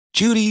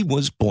Judy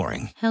was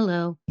boring.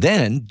 Hello.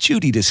 Then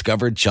Judy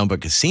discovered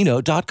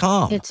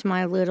ChumbaCasino.com. It's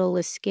my little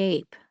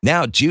escape.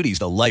 Now Judy's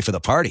the life of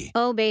the party.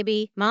 Oh,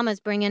 baby, mama's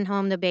bringing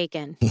home the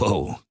bacon.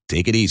 Whoa,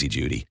 take it easy,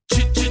 Judy.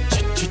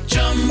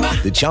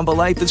 The Chumba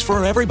life is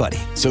for everybody.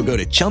 So go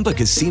to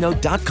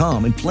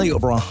ChumbaCasino.com and play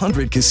over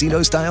 100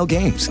 casino-style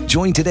games.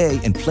 Join today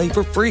and play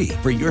for free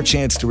for your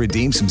chance to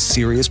redeem some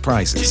serious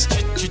prizes.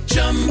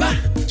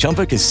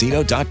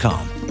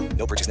 ChumbaCasino.com.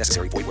 No purchase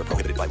necessary. Void where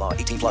prohibited by law.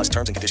 18 plus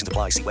terms and conditions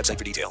apply. See website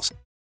for details.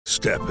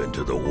 Step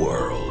into the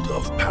world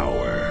of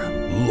power,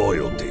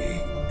 loyalty,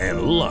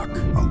 and luck.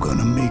 I'm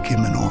gonna make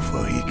him an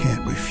offer he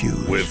can't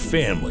refuse. With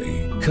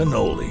family,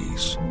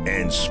 cannolis,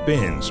 and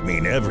spins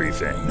mean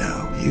everything.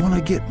 Now, you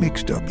wanna get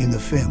mixed up in the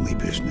family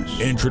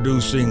business.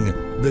 Introducing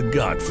The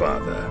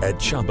Godfather at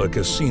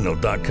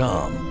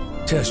ChumbaCasino.com.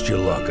 Test your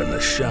luck in the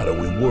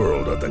shadowy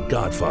world of The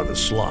Godfather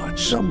slot.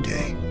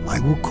 Someday, I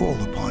will call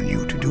upon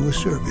you to do a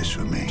service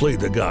for me. Play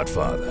The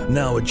Godfather,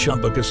 now at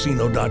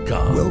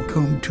ChumbaCasino.com.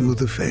 Welcome to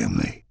the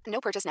family.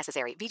 No purchase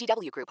necessary.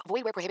 VGW Group.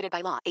 Void where prohibited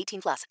by law.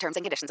 18 plus. Terms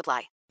and conditions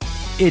apply.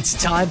 It's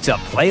time to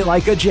Play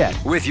Like a Jet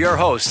with your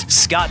host,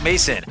 Scott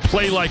Mason.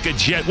 Play like a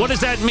Jet. What does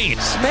that mean?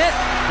 Smith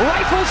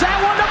rifles that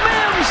one to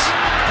Mims.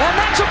 And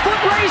that's a foot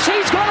race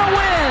he's going to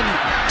win.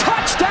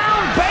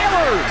 Touchdown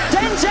Baylor.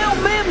 Denzel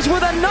Mims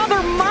with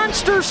another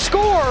monster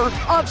score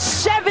of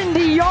 70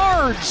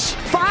 yards.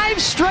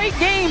 5 straight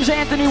games,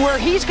 Anthony, where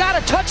he's got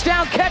a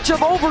touchdown catch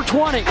of over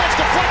 20. That's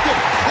deflected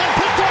and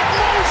picked off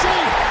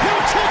Mosley.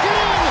 He'll take it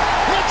in.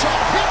 It's a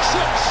pick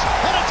six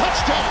and a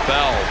touchdown.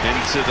 Bell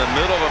into the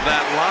middle of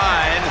that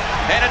line,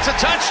 and it's a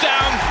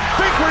touchdown.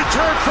 Big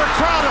return for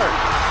Crowder.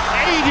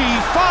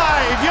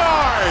 85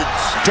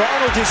 yards.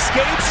 Darnold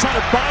escapes, trying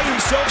to buy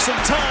himself some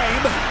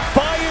time.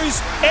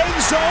 Fires, end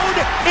zone.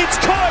 It's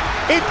caught.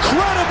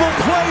 Incredible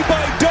play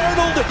by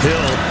Darnold.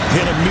 Hill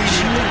hit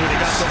immediately when he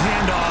got the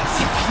handoff.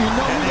 You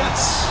know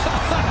that's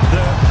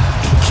the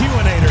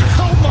Q-inator.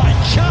 Oh my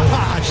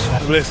gosh.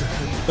 Listen,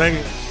 thank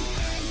you.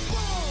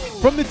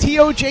 From the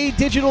TOJ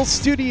Digital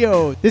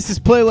Studio, this is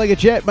Play Like a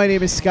Jet. My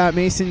name is Scott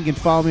Mason. You can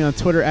follow me on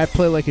Twitter at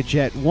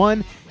PlayLikeAJet1.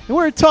 And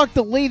we're going to talk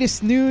the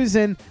latest news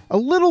and a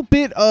little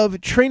bit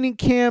of training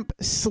camp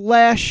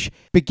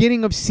 /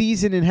 beginning of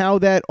season and how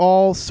that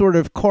all sort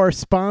of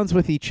corresponds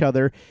with each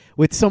other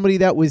with somebody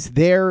that was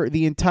there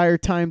the entire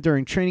time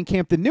during training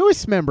camp, the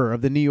newest member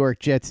of the New York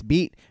Jets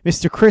beat,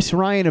 Mr. Chris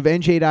Ryan of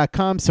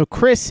NJ.com. So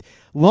Chris,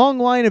 long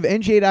line of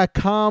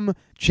NJ.com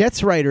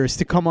Jets writers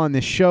to come on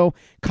this show.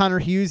 Connor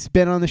Hughes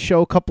been on the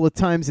show a couple of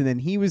times and then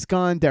he was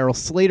gone. Daryl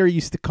Slater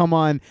used to come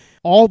on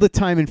all the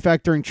time. In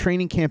fact, during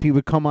training camp, he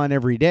would come on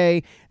every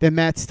day. Then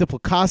Matt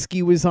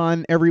Stipulkowski was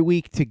on every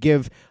week to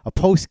give a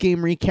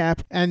post-game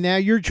recap. And now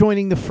you're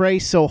joining the fray.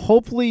 So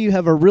hopefully you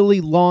have a really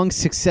long,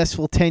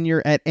 successful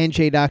tenure at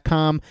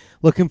NJ.com.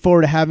 Looking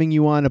forward to having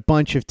you on a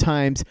bunch of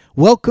times.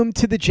 Welcome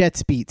to the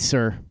Jets beat,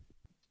 sir.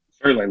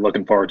 Certainly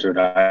looking forward to it.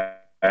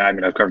 I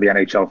mean, I've covered the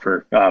NHL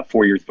for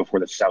 4 years before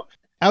this, so.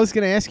 I was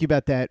going to ask you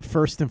about that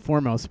first and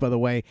foremost, by the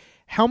way.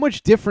 How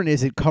much different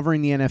is it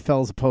covering the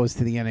NFL as opposed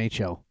to the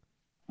NHL?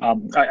 I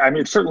mean,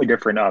 it's certainly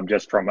different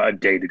just from a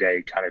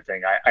day-to-day kind of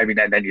thing. I mean,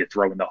 and then you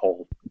throw in the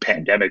whole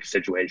pandemic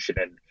situation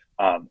and,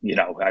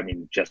 I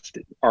mean, just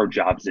our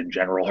jobs in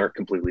general are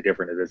completely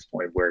different at this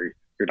point where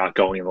you're not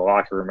going in the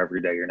locker room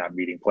every day. You're not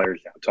meeting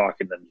players, you're not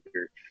talking to them.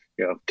 You're,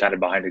 kind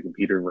of behind a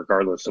computer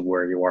regardless of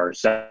where you are.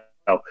 So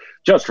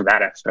just from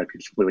that aspect,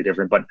 it's completely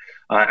different. But,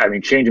 I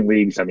mean, changing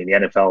leagues, I mean, the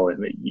NFL,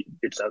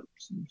 it's a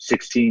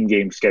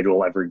 16-game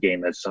schedule. Every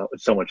game has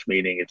so much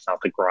meaning. It's not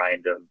the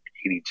grind of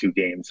 82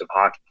 games of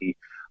hockey.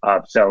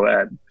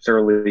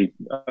 Certainly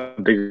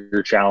a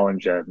bigger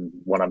challenge and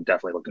one I'm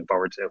definitely looking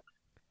forward to.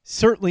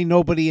 Certainly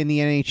nobody in the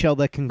NHL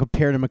that can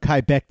compare to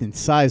Mekhi Becton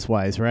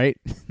size-wise, right?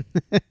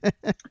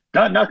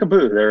 Not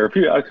completely. There are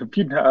a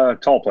few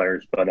tall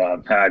players, but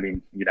I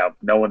mean,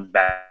 no one's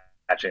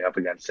matching up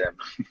against him.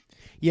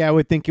 Yeah, I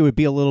would think it would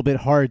be a little bit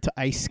hard to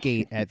ice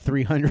skate at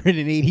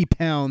 380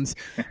 pounds.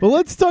 But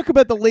let's talk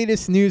about the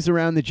latest news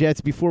around the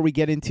Jets before we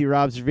get into your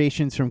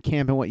observations from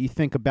camp and what you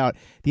think about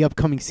the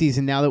upcoming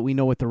season now that we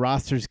know what the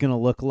roster is going to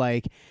look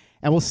like.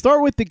 And we'll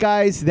start with the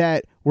guys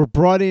that were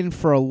brought in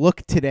for a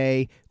look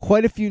today.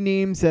 Quite a few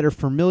names that are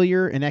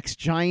familiar, an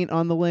ex-Giant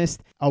on the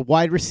list, a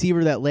wide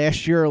receiver that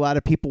last year a lot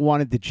of people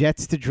wanted the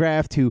Jets to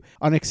draft who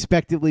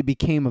unexpectedly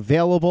became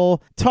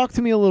available. Talk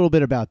to me a little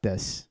bit about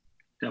this.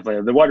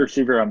 Definitely. The wide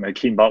receiver,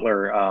 Hakeem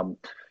Butler,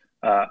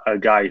 a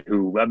guy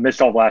who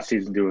missed all of last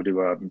season due to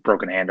a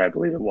broken hand, I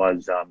believe it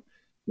was.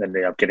 Then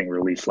ended up getting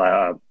released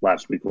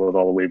last week with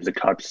all the waves of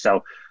cuts.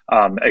 So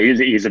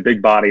he's a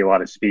big body, a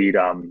lot of speed.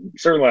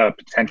 Certainly a lot of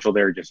potential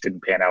there, just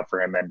didn't pan out for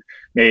him. And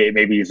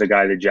maybe he's a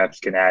guy the Jets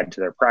can add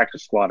to their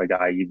practice squad, a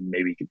guy you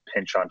maybe could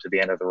pinch onto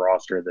the end of the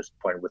roster at this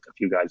point with a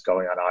few guys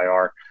going on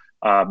IR.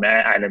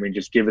 And I mean,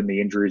 just given the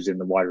injuries in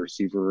the wide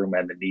receiver room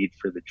and the need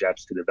for the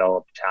Jets to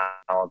develop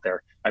talent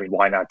there, I mean,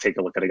 why not take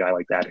a look at a guy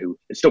like that who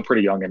is still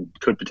pretty young and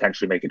could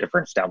potentially make a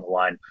difference down the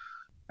line?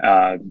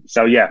 I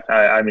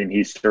mean,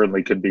 he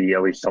certainly could be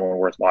at least someone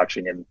worth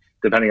watching. And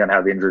depending on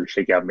how the injuries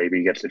shake out, maybe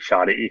he gets a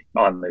shot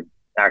on the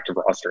active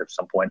roster at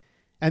some point.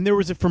 And there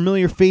was a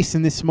familiar face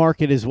in this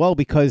market as well,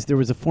 because there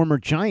was a former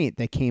Giant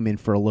that came in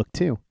for a look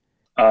too.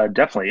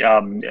 Definitely.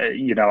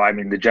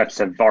 The Jets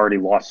have already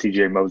lost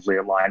C.J. Mosley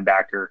at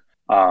linebacker.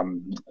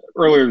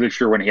 Earlier this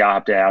year when he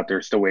opted out,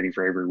 they're still waiting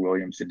for Avery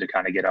Williamson to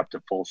kind of get up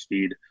to full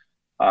speed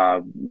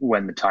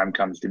when the time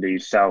comes to be.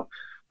 So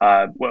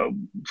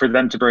for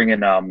them to bring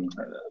in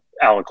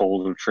Alec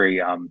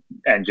Ogletree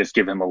and just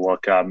give him a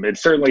look,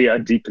 it's certainly a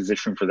deep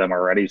position for them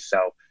already.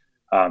 So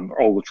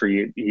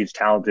Ogletree, he's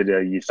talented.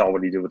 You saw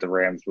what he did with the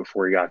Rams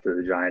before he got to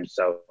the Giants.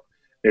 So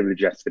maybe the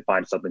Jets could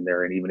find something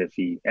there. And even if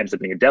he ends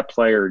up being a depth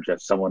player,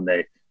 just someone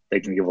they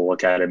can give a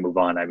look at and move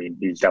on. I mean,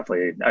 he's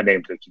definitely a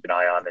name to keep an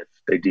eye on if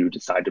they do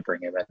decide to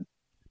bring him in.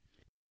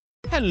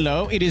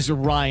 Hello, it is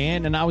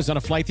Ryan, and I was on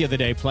a flight the other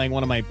day playing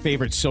one of my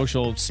favorite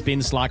social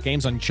spin slot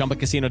games on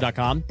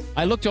ChumbaCasino.com.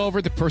 I looked over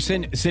at the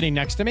person sitting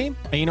next to me,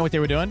 and you know what they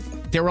were doing?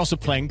 They were also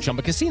playing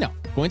Chumba Casino.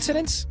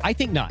 Coincidence? I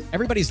think not.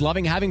 Everybody's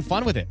loving having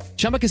fun with it.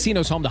 Chumba Casino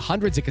is home to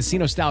hundreds of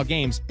casino-style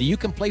games that you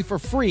can play for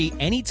free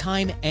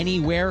anytime,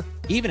 anywhere,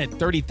 even at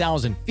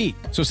 30,000 feet.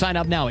 So sign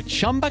up now at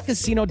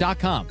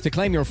ChumbaCasino.com to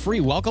claim your free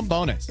welcome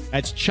bonus.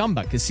 That's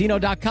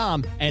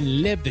ChumbaCasino.com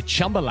and live the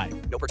Chumba life.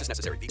 No purchase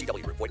necessary.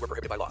 VGW. Void where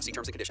prohibited by law. See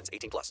terms and conditions.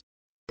 18+.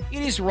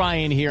 It is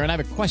Ryan here, and I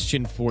have a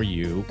question for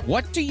you.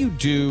 What do you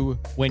do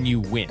when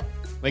you win?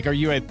 Like, are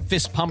you a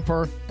fist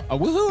pumper, a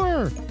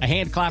woohooer, a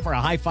hand clapper, a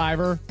high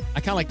fiver?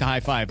 I kind of like the high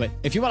five, but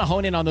if you want to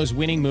hone in on those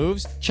winning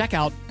moves, check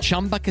out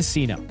Chumba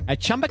Casino. At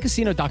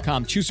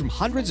ChumbaCasino.com, choose from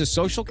hundreds of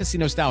social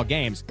casino-style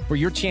games for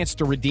your chance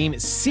to redeem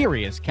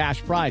serious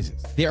cash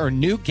prizes. There are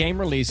new game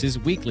releases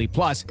weekly,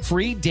 plus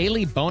free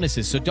daily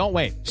bonuses, so don't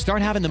wait.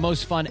 Start having the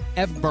most fun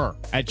ever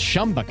at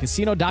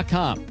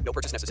ChumbaCasino.com. No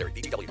purchase necessary.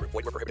 VGW. Void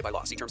where prohibited by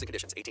law. See terms and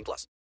conditions.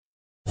 18+.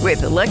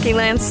 With the Lucky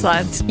Land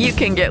Slots, you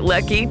can get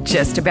lucky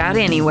just about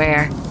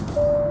anywhere.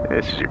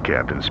 This is your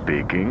captain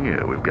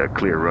speaking. We've got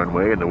clear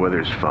runway and the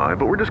weather's fine,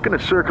 but we're just going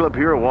to circle up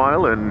here a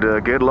while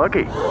and get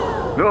lucky.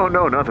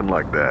 No, nothing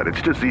like that.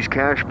 It's just these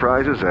cash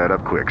prizes add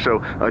up quick. So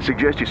I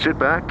suggest you sit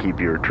back, keep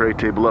your tray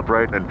table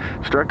upright, and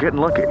start getting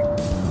lucky.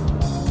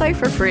 Play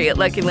for free at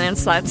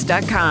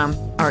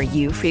LuckyLandSlots.com. Are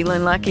you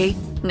feeling lucky?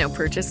 No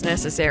purchase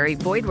necessary.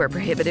 Void where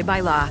prohibited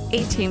by law.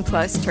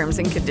 18+ terms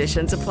and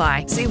conditions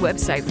apply. See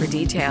website for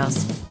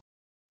details.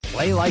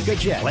 Play like a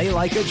Jet. Play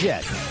like a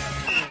Jet.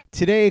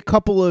 Today, a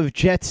couple of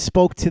Jets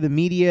spoke to the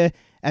media,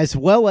 as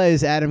well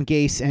as Adam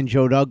Gase and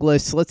Joe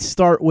Douglas. Let's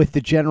start with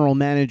the general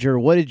manager.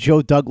 What did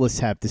Joe Douglas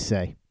have to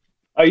say?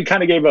 He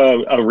kind of gave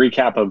a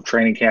recap of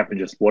training camp and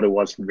just what it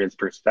was from his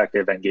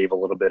perspective, and gave a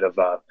little bit of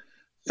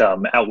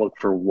some outlook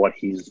for what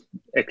he's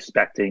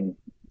expecting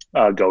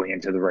going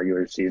into the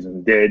regular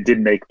season.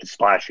 Didn't make the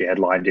splashy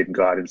headline, didn't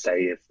go out and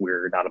say if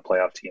we're not a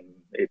playoff team,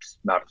 it's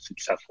not a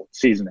successful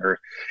season, or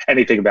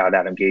anything about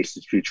Adam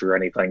Gase's future or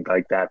anything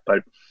like that.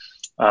 But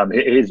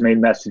his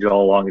main message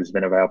all along has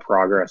been about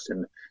progress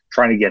and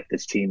trying to get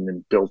this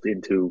team built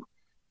into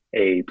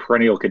a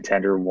perennial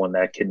contender, one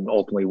that can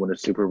ultimately win a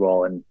Super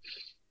Bowl. And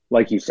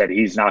like you said,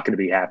 he's not going to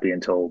be happy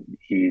until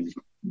he's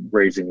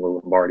raising the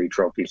Lombardi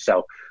trophy.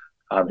 So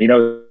he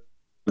knows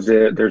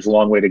there's a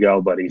long way to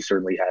go, but he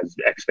certainly has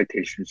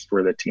expectations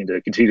for the team to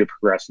continue to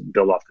progress and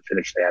build off the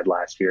finish they had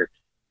last year.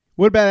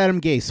 What about Adam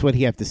Gase? What do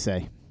you have to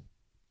say?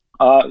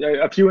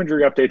 A few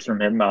injury updates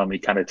from him. He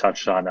kind of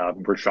touched on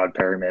Rashad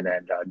Perriman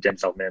and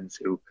Denzel Mims,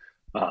 who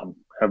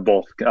have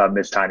both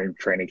missed time in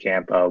training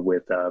camp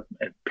with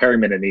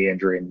Perriman a knee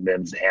injury and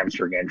Mims a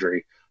hamstring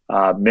injury.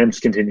 Mims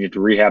continued to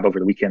rehab over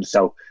the weekend,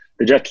 so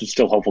the Jets are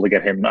still hopeful to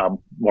get him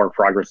more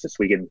progress this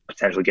week and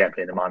potentially get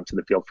him onto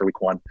the field for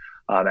week one.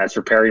 As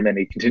for Perriman,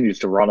 he continues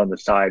to run on the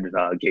side.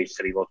 Gase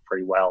said he looked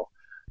pretty well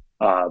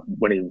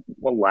when he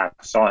last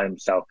saw him,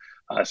 so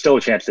still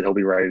a chance that he'll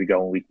be ready to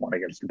go in week one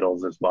against the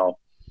Bills as well.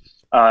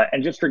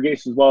 And just for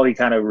Gase as well, he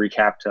kind of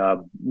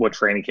recapped what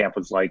training camp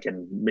was like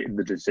and made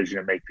the decision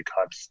to make the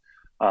cuts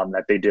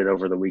that they did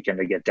over the weekend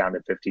to get down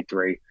to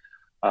 53.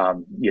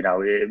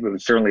 It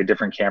was certainly a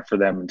different camp for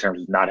them in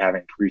terms of not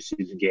having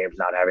preseason games,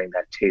 not having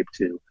that tape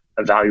to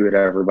evaluate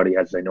everybody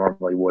as they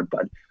normally would.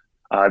 But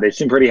they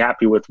seem pretty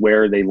happy with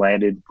where they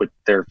landed with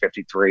their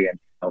 53. And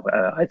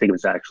I think it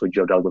was actually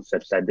Joe Douglas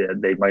that said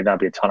they might not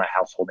be a ton of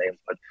household names,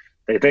 but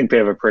they think they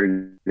have a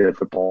pretty good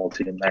football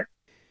team there.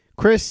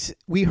 Chris,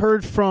 we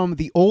heard from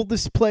the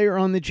oldest player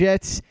on the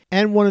Jets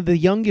and one of the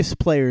youngest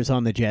players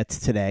on the Jets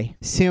today,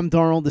 Sam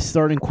Darnold, the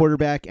starting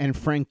quarterback, and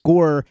Frank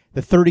Gore,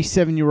 the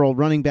 37-year-old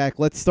running back.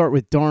 Let's start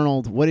with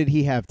Darnold. What did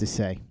he have to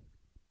say?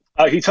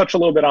 He touched a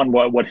little bit on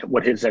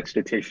what his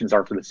expectations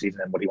are for the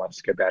season and what he wants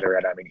to get better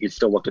at. I mean, he's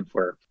still looking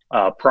for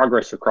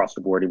progress across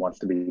the board. He wants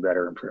to be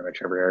better in pretty much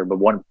every area. But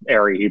one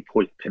area he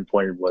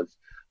pinpointed was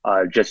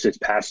just his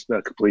pass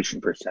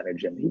completion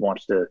percentage, and he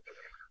wants to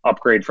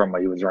upgrade from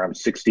he was around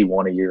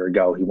 61 a year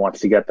ago. He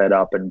wants to get that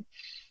up, and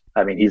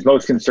I mean, he's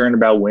most concerned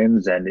about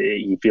wins, and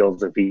he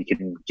feels if he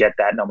can get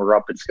that number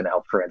up, it's going to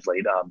help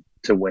translate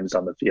to wins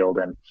on the field.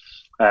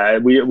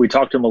 And we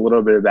talked to him a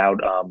little bit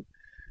about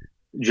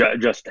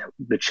just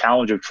the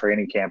challenge of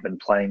training camp and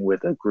playing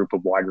with a group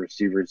of wide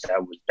receivers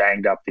that was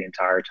banged up the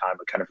entire time,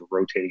 a kind of a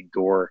rotating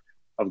door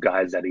of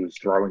guys that he was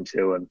throwing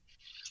to. And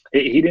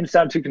he didn't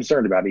sound too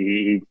concerned about it.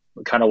 He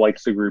kind of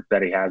likes the group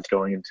that he has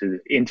going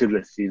into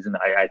this season.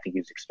 I think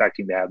he's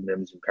expecting to have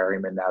Mims and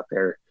Perryman out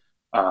there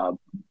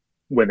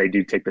when they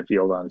do take the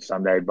field on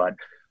Sunday. But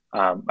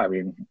I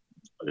mean,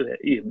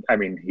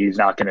 he's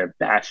not going to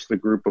bash the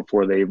group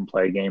before they even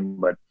play a game.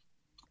 But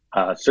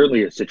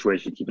certainly a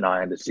situation to keep an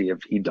eye on to see if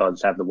he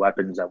does have the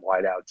weapons at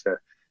wideout to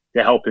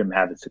help him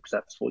have a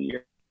successful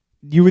year.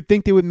 You would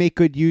think they would make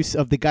good use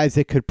of the guys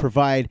that could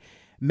provide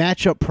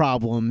matchup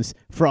problems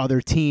for other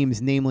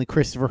teams, namely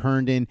Christopher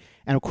Herndon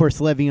and, of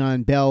course,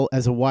 Le'Veon Bell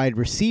as a wide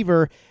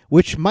receiver,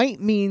 which might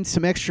mean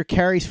some extra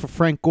carries for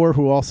Frank Gore,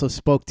 who also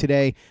spoke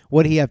today.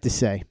 What do you have to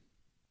say?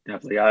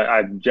 Definitely.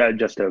 I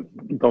just to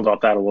build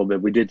off that a little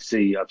bit, we did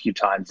see a few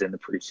times in the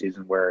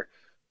preseason where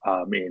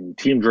in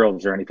team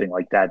drills or anything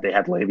like that, they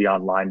had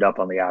Le'Veon lined up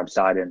on the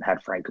outside and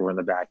had Frank Gore in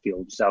the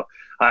backfield. So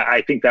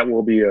I think that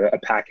will be a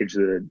package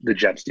that the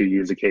Jets do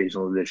use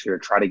occasionally this year.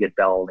 Try to get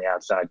Bell on the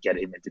outside, get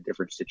him into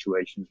different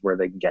situations where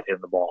they can get him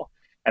the ball.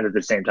 And at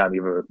the same time,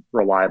 you have a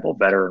reliable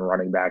veteran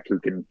running back who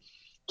can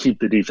keep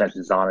the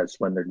defenses honest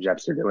when the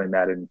Jets are doing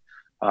that. And,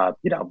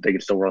 they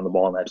can still run the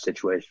ball in that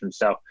situation.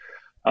 So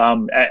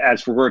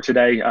as for Gore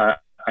today,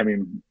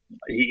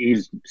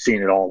 he's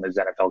seen it all in his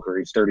NFL career.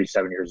 He's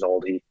 37 years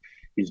old.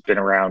 He's been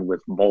around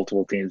with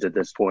multiple teams at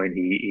this point.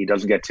 He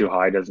doesn't get too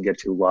high, doesn't get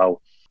too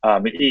low.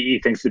 He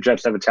thinks the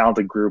Jets have a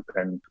talented group,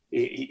 and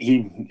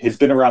he has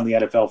been around the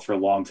NFL for a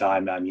long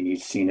time. I mean,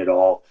 he's seen it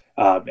all.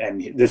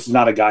 And this is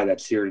not a guy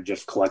that's here to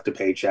just collect a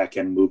paycheck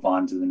and move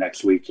on to the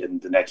next week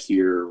and the next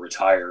year or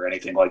retire or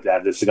anything like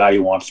that. This is a guy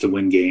who wants to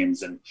win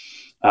games, and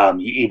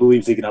he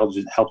believes he can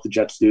help the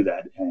Jets do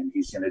that. And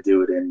he's going to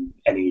do it in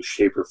any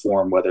shape or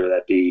form, whether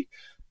that be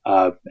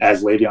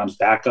as Le'Veon's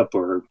backup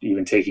or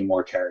even taking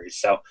more carries.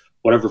 So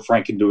whatever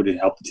Frank can do to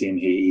help the team,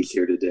 he's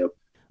here to do.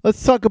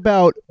 Let's talk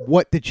about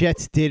what the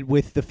Jets did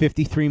with the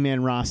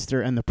 53-man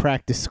roster and the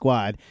practice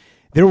squad.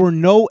 There were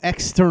no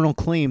external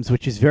claims,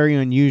 which is very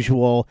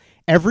unusual.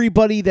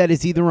 Everybody that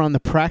is either on the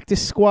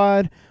practice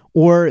squad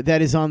or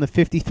that is on the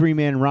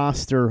 53-man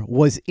roster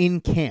was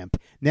in camp.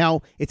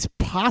 Now, it's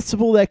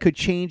possible that could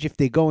change if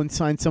they go and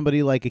sign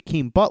somebody like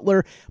Akeem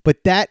Butler,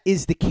 but that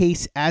is the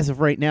case as of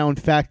right now. In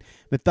fact,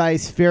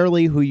 Matthias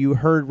Fairley, who you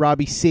heard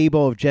Robbie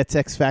Sabo of Jets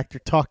X Factor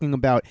talking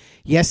about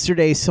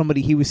yesterday,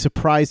 somebody he was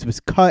surprised was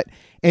cut,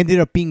 ended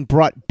up being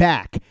brought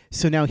back.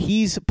 So now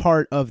he's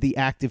part of the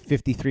active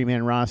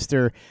 53-man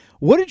roster.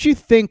 What did you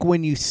think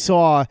when you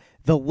saw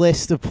the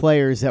list of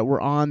players that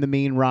were on the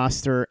main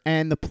roster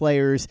and the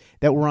players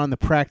that were on the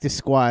practice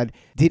squad?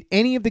 Did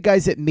any of the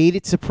guys that made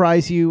it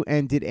surprise you,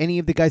 and did any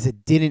of the guys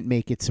that didn't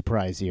make it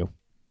surprise you?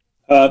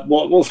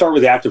 Well, we'll start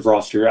with the active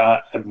roster.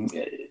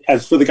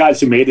 As for the guys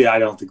who made it, I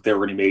don't think there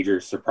were any major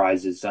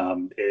surprises.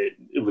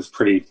 It was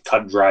pretty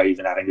cut and dry.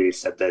 Even Adam Gase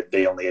said that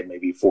they only had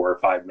maybe 4 or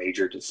 5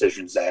 major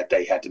decisions that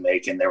they had to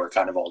make, and they were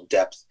kind of all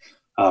depth,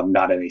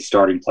 not any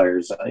starting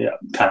players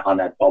kind of on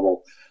that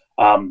bubble.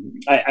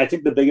 I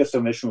think the biggest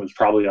omission was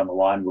probably on the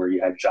line where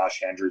you had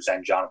Josh Andrews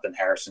and Jonathan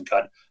Harrison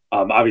cut.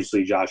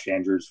 Obviously, Josh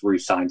Andrews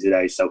re-signed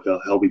today, so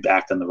he'll be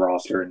back on the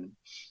roster and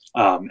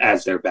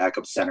as their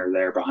backup center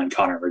there behind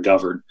Connor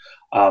McGovern.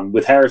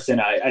 With Harrison,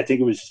 I think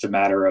it was just a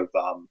matter of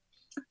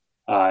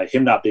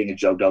him not being a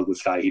Joe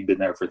Douglas guy. He'd been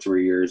there for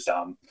 3 years.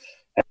 And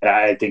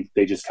I think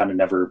they just kind of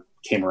never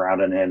came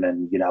around on him.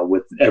 And,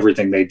 with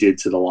everything they did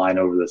to the line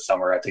over the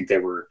summer, I think they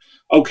were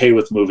okay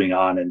with moving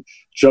on. And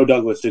Joe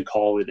Douglas did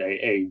call it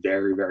a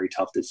very, very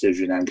tough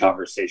decision and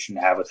conversation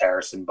to have with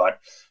Harrison.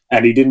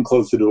 And he didn't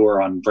close the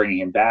door on bringing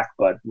him back,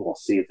 but we'll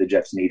see if the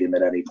Jets need him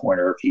at any point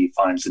or if he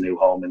finds a new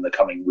home in the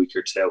coming week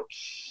or two.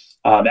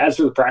 As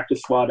for the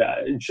practice squad,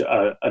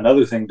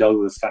 another thing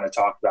Douglas kind of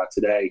talked about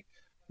today,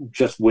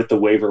 just with the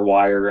waiver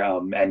wire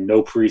and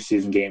no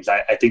preseason games,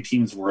 I think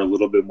teams were a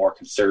little bit more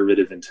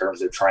conservative in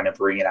terms of trying to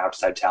bring in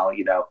outside talent.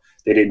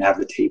 They didn't have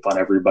the tape on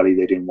everybody.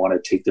 They didn't want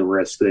to take the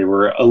risk. They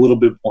were a little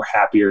bit more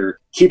happier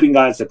keeping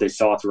guys that they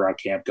saw throughout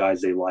camp, guys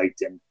they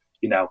liked. And,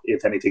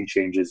 if anything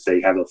changes,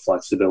 they have the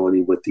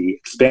flexibility with the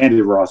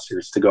expanded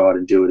rosters to go out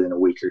and do it in a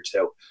week or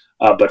two.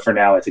 But for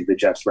now, I think the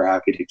Jets were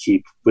happy to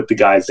keep with the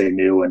guys they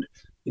knew and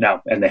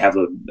they have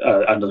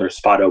another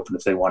spot open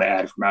if they want to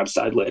add from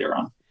outside later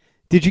on.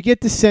 Did you get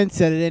the sense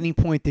that at any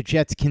point the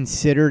Jets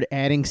considered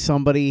adding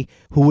somebody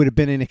who would have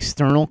been an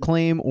external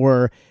claim,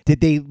 or did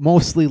they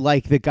mostly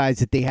like the guys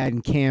that they had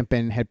in camp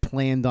and had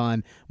planned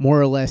on more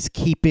or less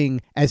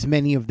keeping as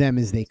many of them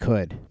as they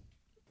could?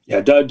 Yeah,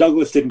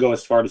 Douglas didn't go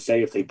as far to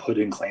say if they put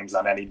in claims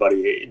on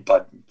anybody,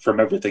 but from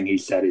everything he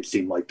said, it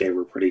seemed like they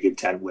were pretty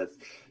content with,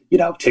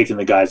 taking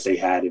the guys they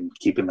had and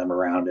keeping them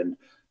around.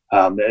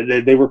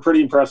 And they were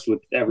pretty impressed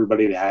with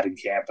everybody they had in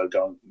camp,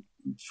 going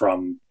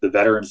from the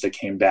veterans that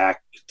came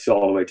back to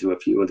all the way to a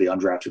few of the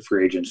undrafted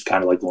free agents,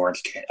 kind of like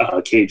Lawrence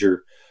Cager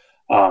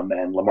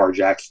and Lamar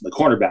Jackson, the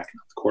cornerback,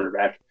 not the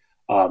quarterback,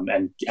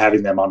 and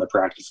having them on the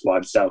practice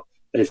squad. So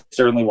they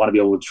certainly want to be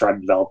able to try to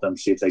develop them,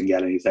 see if they can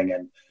get anything.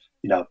 And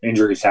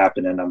injuries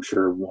happen, and I'm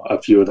sure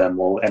a few of them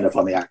will end up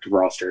on the active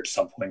roster at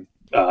some point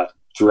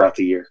throughout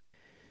the year.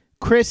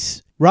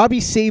 Chris, Robbie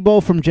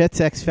Sabo from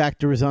Jets X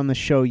Factor was on the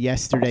show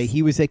yesterday.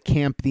 He was at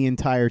camp the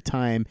entire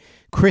time.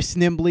 Chris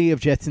Nimbley of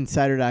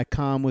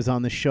JetsInsider.com was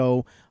on the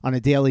show on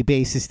a daily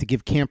basis to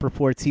give camp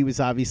reports. He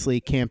was obviously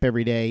at camp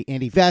every day.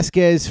 Andy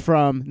Vasquez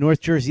from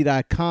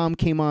NorthJersey.com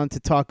came on to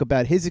talk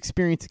about his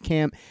experience at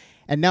camp,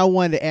 and now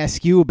wanted to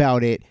ask you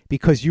about it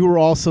because you were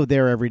also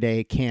there every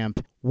day at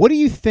camp. What do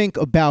you think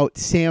about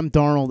Sam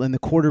Darnold and the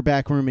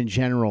quarterback room in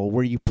general?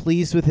 Were you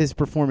pleased with his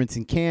performance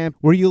in camp?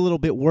 Were you a little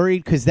bit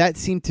worried? Because that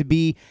seemed to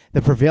be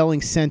the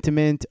prevailing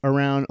sentiment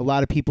around a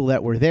lot of people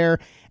that were there.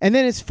 And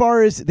then as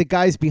far as the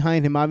guys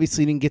behind him,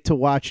 obviously you didn't get to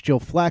watch Joe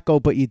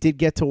Flacco, but you did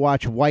get to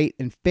watch White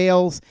and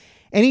Fales.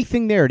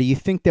 Anything there? Do you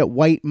think that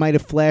White might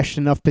have flashed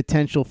enough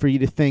potential for you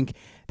to think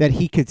that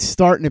he could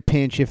start in a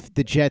pinch if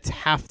the Jets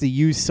have to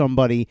use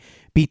somebody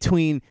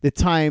between the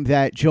time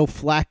that Joe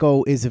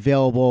Flacco is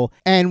available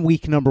and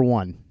week number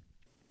 1?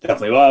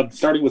 Definitely. Well,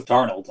 starting with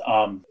Darnold,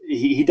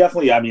 he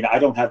definitely, I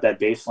don't have that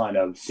baseline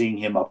of seeing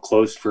him up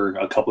close for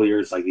a couple of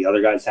years like the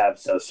other guys have.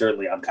 So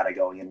certainly I'm kind of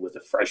going in with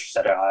a fresh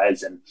set of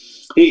eyes. And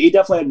he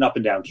definitely had an up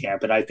and down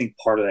camp. And I think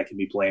part of that can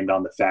be blamed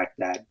on the fact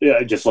that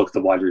just look at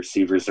the wide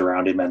receivers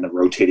around him and the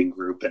rotating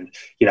group. And,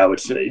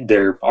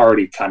 they're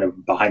already kind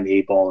of behind the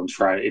eight ball in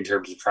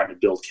terms of trying to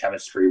build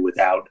chemistry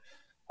without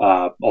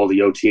all the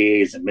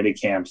OTAs and mini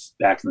camps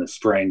back in the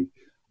spring.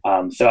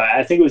 So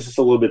I think it was just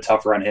a little bit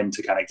tougher on him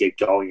to kind of get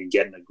going and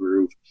get in the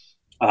groove.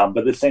 But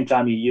at the same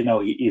time,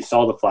 you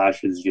saw the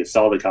flashes, you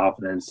saw the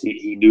confidence.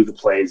 He knew the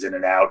plays in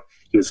and out.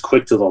 He was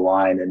quick to the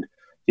line, and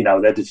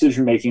that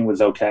decision making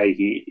was okay.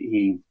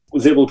 He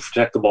was able to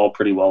protect the ball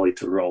pretty well. He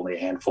threw only a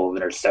handful of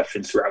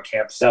interceptions throughout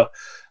camp. So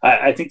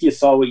I think you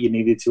saw what you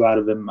needed to out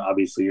of him.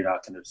 Obviously, you're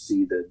not going to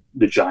see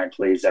the giant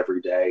plays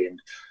every day,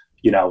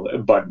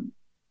 but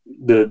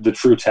the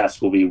true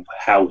test will be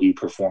how he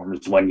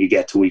performs when you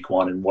get to week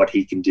 1 and what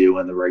he can do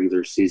in the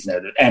regular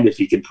season, and if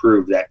he can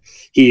prove that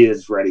he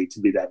is ready to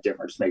be that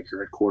difference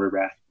maker at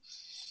quarterback.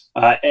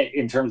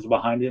 In terms of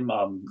behind him,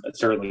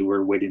 certainly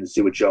we're waiting to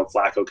see what Joe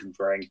Flacco can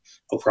bring.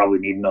 He'll probably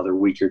need another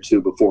week or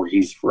two before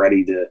he's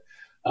ready to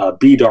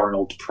be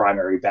Darnold's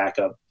primary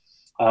backup.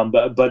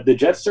 But the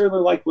Jets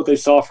certainly like what they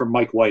saw from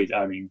Mike White.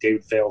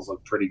 David Fales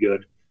looked pretty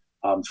good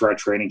throughout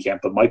training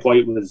camp, but Mike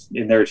White was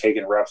in there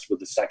taking reps with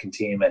the second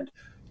team, and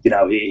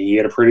he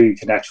had a pretty good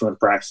connection with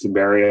Braxton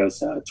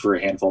Berrios, threw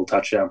a handful of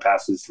touchdown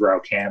passes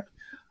throughout camp.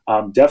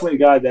 Definitely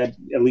a guy that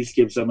at least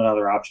gives them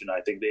another option.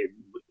 I think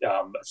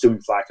assuming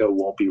Flacco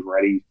won't be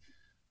ready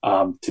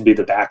to be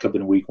the backup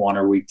in week 1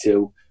 or week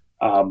 2,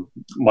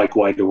 Mike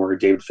White or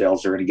David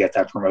Fales are going to get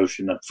that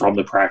promotion from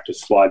the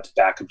practice squad to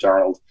backup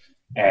Darnold.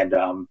 And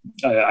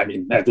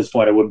at this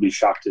point, I wouldn't be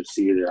shocked to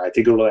see either. I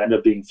think it will end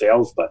up being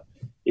Fales, but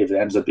if it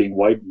ends up being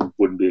White, it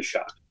wouldn't be a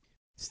shock.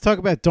 Let's talk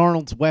about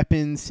Darnold's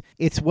weapons.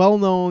 It's well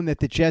known that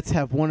the Jets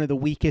have one of the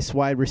weakest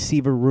wide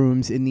receiver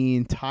rooms in the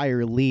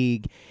entire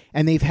league,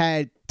 and they've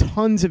had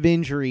tons of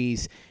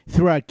injuries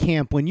throughout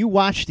camp. When you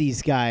watch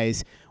these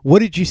guys, what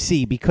did you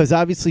see? Because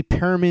obviously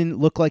Perriman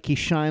looked like he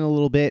shined a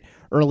little bit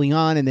early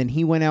on, and then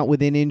he went out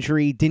with an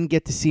injury. Didn't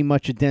get to see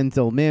much of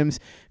Denzel Mims.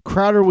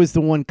 Crowder was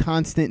the one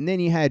constant, and then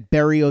you had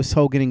Berrios,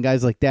 Hogan, and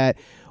guys like that.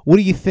 What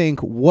do you think?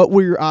 What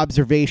were your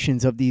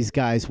observations of these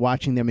guys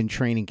watching them in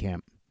training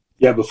camp?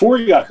 Yeah, before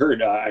he got hurt,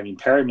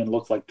 Perriman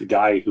looked like the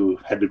guy who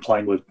had been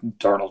playing with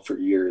Darnold for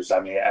years.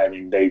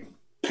 They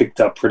picked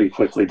up pretty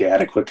quickly. They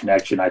had a quick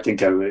connection. I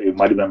think it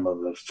might have been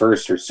the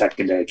first or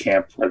second day of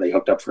camp where they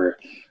hooked up for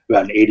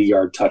about an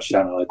 80-yard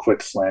touchdown on a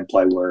quick slant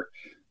play where,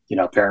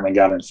 Perriman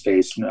got in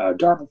space,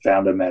 Darnold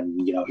found him,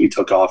 and, he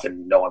took off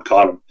and no one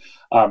caught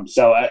him.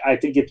 So I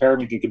think if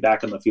Perriman can get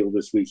back on the field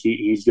this week,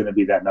 he's going to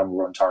be that number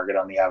 1 target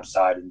on the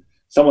outside and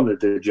someone that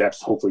the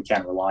Jets hopefully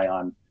can rely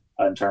on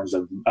in terms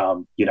of,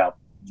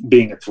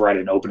 being a threat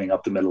and opening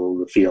up the middle of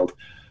the field.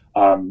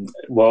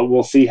 Well,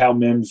 we'll see how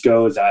Mims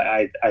goes.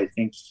 I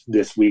think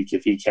this week,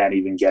 if he can't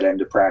even get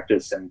into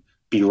practice and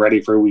be ready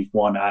for week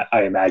 1,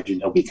 I imagine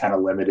he'll be kind of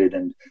limited,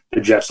 and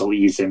the Jets will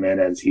ease him in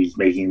as he's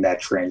making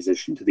that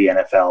transition to the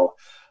NFL.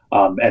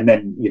 And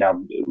then,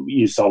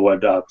 you saw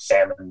what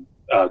Sam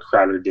and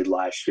Crowder did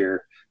last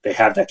year. They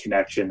have that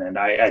connection, and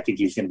I think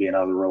he's going to be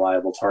another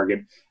reliable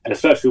target. And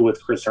especially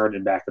with Chris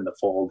Herndon back in the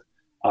fold,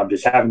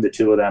 just having the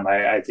two of them,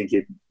 I think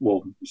it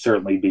will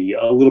certainly be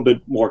a little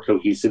bit more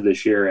cohesive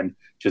this year and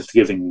just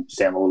giving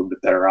Sam a little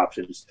bit better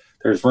options.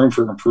 There's room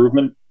for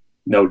improvement,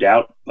 no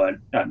doubt, but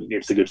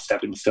it's a good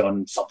stepping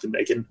stone, something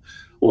they can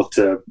look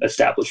to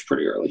establish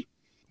pretty early.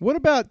 What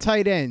about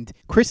tight end?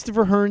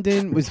 Christopher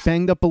Herndon was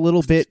banged up a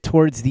little bit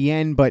towards the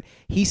end, but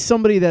he's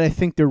somebody that I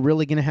think they're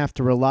really going to have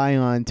to rely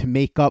on to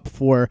make up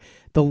for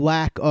the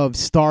lack of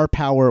star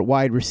power at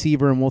wide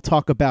receiver, and we'll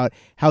talk about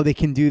how they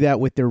can do that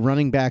with their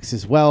running backs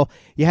as well.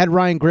 You had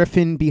Ryan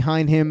Griffin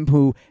behind him,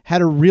 who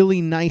had a really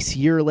nice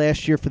year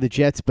last year for the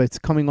Jets, but it's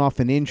coming off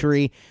an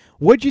injury.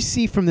 What'd you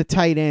see from the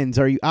tight ends?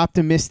 Are you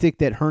optimistic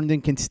that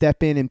Herndon can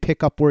step in and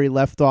pick up where he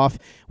left off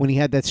when he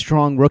had that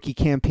strong rookie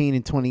campaign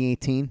in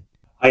 2018?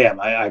 I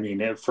am. I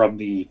mean, from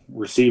the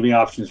receiving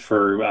options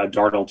for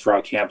Darnold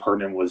throughout camp,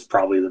 Herndon was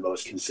probably the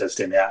most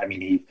consistent. I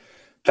mean, he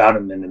found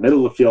him in the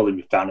middle of the field and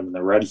he found him in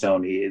the red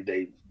zone.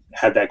 They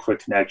had that quick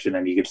connection,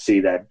 and you could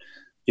see that,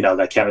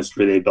 that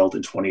chemistry they built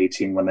in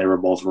 2018 when they were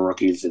both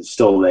rookies is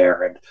still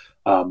there. And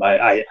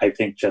I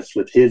think just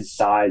with his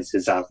size,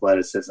 his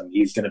athleticism,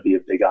 he's going to be a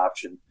big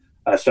option,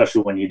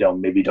 especially when you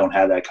don't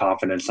have that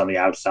confidence on the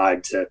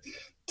outside to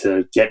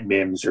get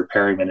Mims or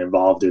Perryman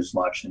involved as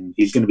much. And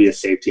he's going to be a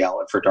safety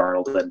outlet for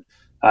Darnold. And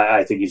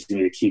I think he's going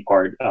to be a key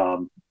part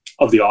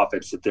of the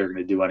offense if they're going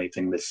to do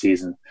anything this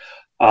season.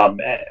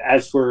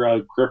 As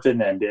for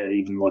Griffin and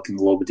even looking a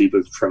little bit deeper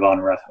with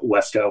Trevon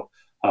Wesco,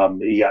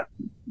 you got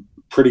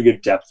pretty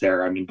good depth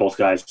there. I mean, both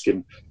guys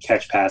can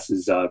catch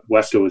passes.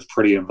 Wesco was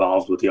pretty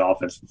involved with the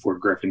offense before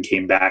Griffin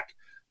came back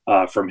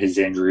from his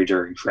injury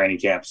during training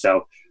camp.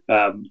 So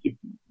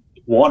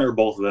one or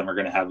both of them are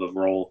going to have a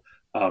role.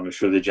 I'm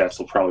sure the Jets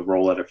will probably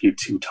roll out a few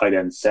 2 tight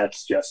end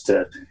sets just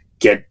to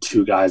get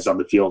 2 guys on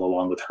the field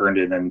along with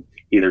Herndon and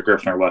either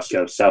Griffin or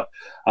Wesco. So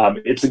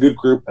it's a good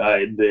group.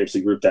 It's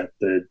a group that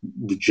the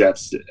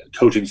Jets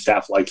coaching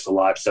staff likes a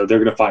lot. So they're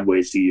going to find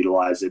ways to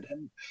utilize it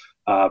and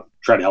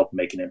try to help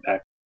make an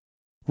impact.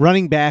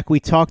 Running back, we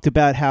talked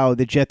about how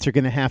the Jets are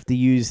going to have to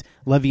use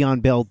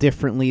Le'Veon Bell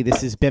differently.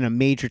 This has been a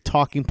major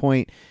talking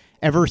point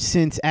ever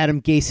since Adam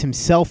Gase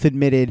himself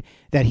admitted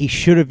that he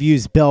should have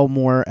used Bell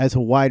more as a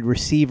wide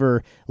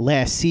receiver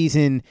last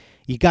season.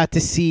 You got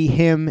to see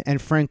him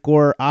and Frank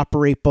Gore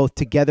operate both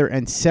together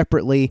and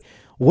separately.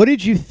 What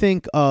did you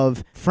think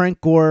of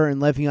Frank Gore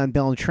and Le'Veon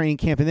Bell in training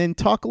camp? And then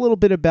talk a little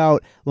bit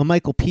about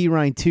La'Mical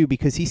Pirine, too,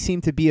 because he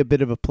seemed to be a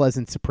bit of a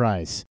pleasant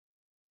surprise.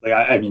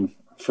 I mean,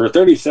 for a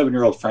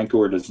 37-year-old, Frank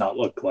Gore does not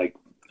look like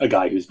a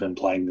guy who's been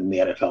playing in the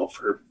NFL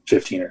for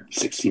 15 or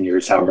 16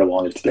 years, however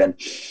long it's been.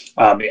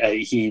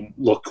 He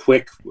looked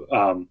quick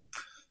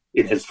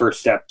in his first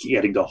step,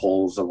 getting to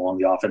holes along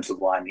the offensive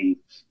line.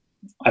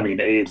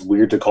 It's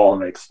weird to call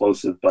him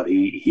explosive, but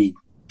he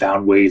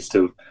found ways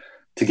to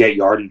get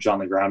yardage on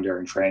the ground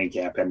during training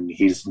camp, and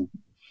he's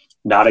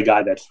not a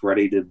guy that's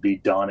ready to be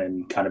done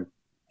and kind of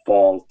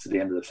fall to the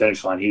end of the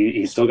finish line.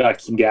 He's still got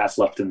some gas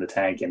left in the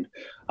tank, and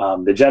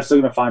the Jets are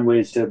going to find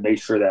ways to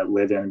make sure that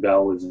Le'Veon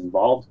Bell is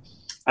involved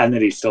and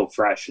that he's still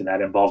fresh, and that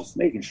involves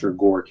making sure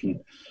Gore can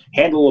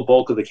handle a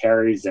bulk of the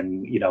carries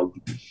and,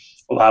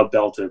 allow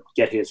Bell to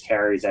get his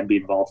carries and be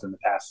involved in the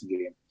passing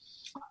game.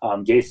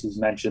 Gase has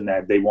mentioned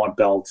that they want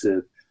Bell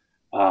to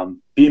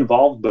be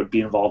involved, but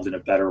be involved in a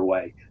better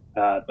way.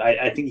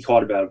 I think he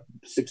caught about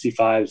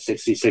 65,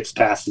 66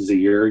 passes a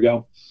year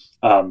ago.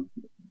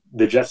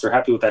 The Jets are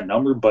happy with that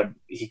number, but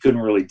he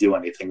couldn't really do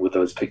anything with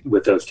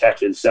those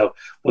catches. So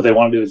what they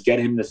want to do is get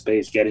him to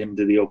space, get him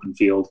to the open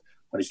field.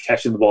 When he's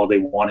catching the ball, they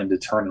want him to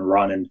turn and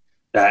run, and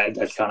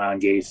that's kind of on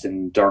Gase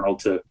and Darnold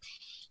to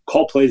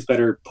call plays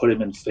better, put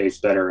him in space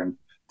better, and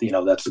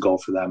that's the goal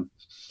for them.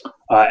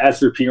 As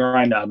for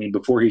Pirine,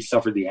 before he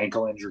suffered the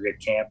ankle injury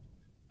at camp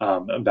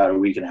about a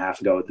week and a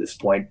half ago at this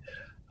point,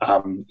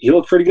 he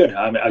looked pretty good.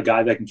 A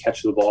guy that can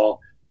catch the ball.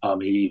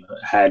 He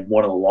had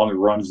one of the longer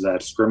runs of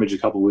that scrimmage a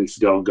couple of weeks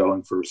ago,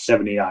 going for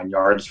 79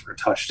 yards for a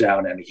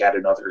touchdown, and he had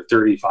another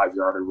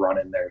 35-yarder run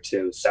in there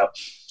too. So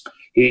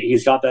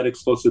he's got that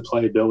explosive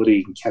playability.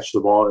 He can catch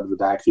the ball out of the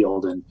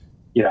backfield, and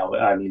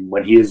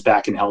when he is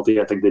back and healthy,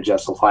 I think the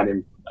Jets will find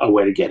him a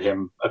way to get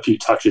him a few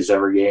touches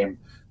every game,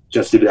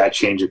 just to do that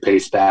change of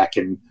pace back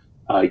and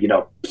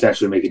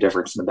potentially make a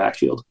difference in the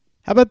backfield.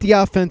 How about the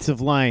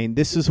offensive line?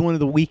 This was one of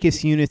the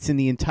weakest units in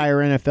the entire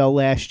NFL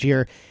last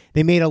year.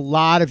 They made a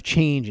lot of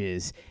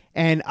changes.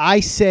 And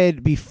I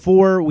said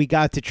before we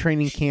got to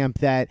training camp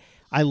that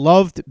I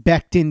loved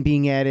Becton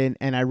being added,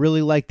 and I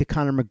really liked the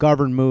Connor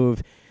McGovern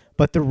move.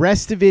 But the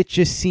rest of it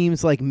just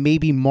seems like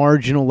maybe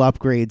marginal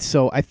upgrades.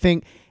 So I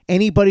think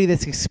anybody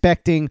that's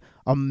expecting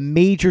a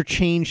major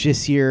change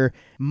this year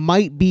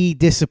might be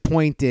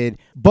disappointed.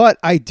 But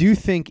I do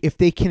think if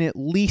they can at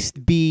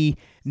least be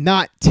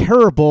not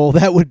terrible,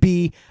 that would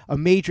be a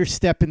major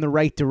step in the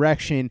right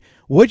direction.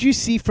 What'd you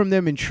see from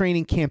them in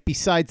training camp,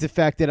 besides the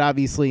fact that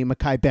obviously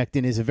Mekhi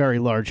Becton is a very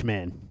large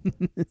man?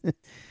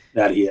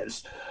 That he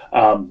is.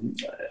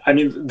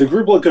 The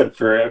group looked good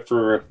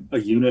for a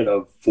unit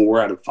of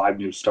 4 out of 5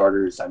 new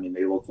starters.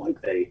 They look like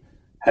they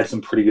had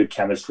some pretty good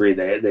chemistry.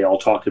 They all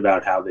talked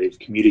about how they've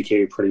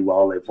communicated pretty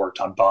well. They've worked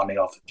on bonding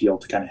off the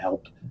field to kind of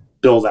help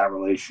build that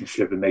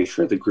relationship and make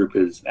sure the group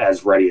is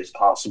as ready as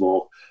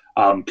possible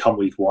come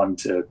week 1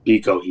 to be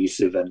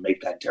cohesive and make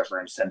that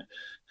difference. And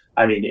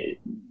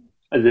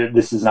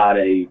this is not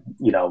a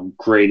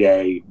grade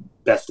A,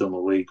 best in the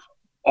league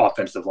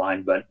offensive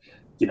line, but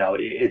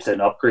it's an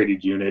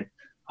upgraded unit,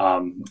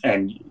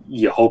 and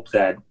you hope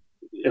that,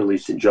 at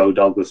least in Joe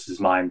Douglas's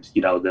mind,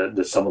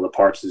 the sum of the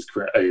parts is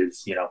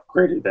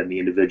greater than the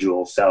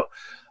individual. So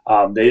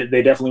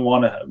they definitely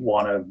want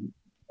to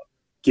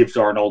give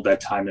Darnold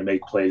that time to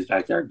make plays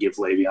back there, give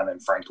Le'Veon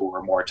and Frank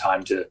Gore more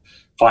time to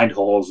find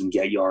holes and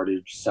get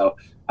yardage. So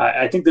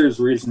I think there's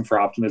reason for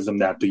optimism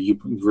that the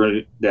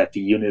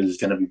unit is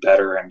going to be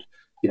better. And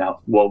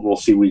we'll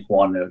see week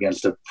 1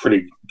 against a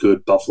pretty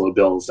good Buffalo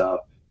Bills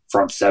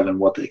front seven,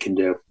 what they can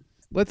do.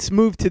 Let's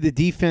move to the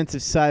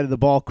defensive side of the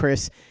ball,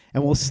 Chris,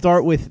 and we'll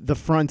start with the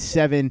front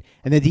seven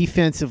and the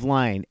defensive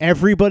line.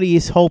 Everybody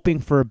is hoping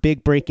for a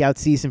big breakout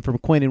season from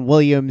Quinnen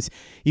Williams.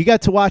 You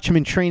got to watch him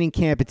in training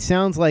camp. It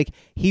sounds like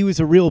he was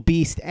a real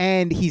beast,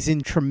 and he's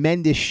in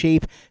tremendous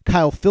shape.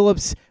 Kyle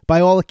Phillips, by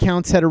all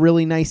accounts, had a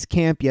really nice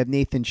camp. You have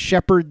Nathan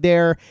Shepard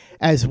there,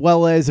 as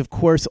well as, of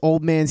course,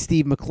 old man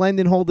Steve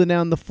McClendon holding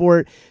down the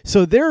fort.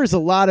 So there is a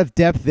lot of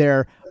depth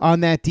there on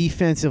that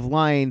defensive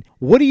line.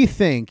 What do you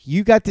think?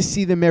 You got to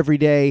see them every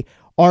day.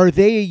 Are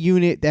they a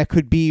unit that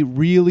could be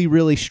really,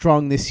 really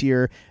strong this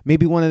year?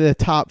 Maybe one of the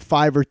top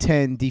 5 or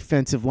 10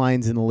 defensive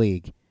lines in the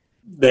league?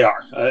 They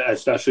are,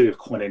 especially if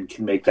Quinnen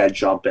can make that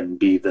jump and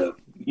be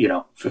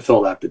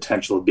fulfill that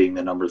potential of being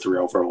the number 3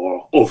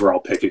 overall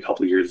pick a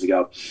couple of years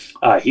ago.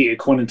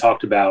 Quinnen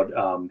talked about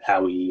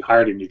how he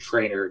hired a new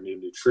trainer, a new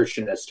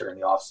nutritionist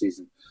during the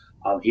offseason.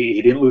 He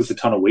didn't lose a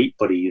ton of weight,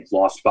 but he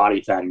lost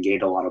body fat and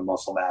gained a lot of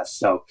muscle mass.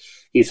 So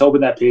he's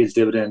hoping that pays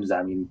dividends.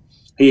 I mean,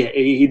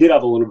 he did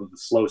have a little bit of a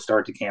slow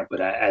start to camp,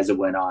 but as it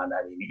went on,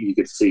 I mean, you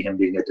could see him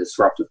being a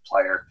disruptive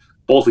player,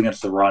 both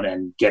against the run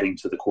and getting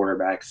to the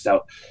quarterback.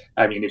 So,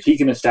 I mean, if he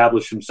can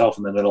establish himself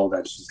in the middle,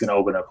 that's just going to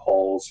open up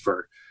holes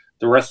for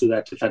the rest of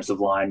that defensive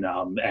line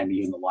and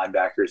even the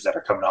linebackers that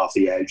are coming off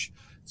the edge.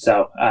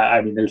 So,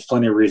 I mean, there's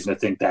plenty of reason to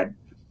think that,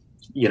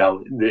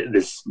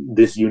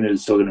 this unit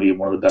is still going to be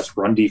one of the best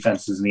run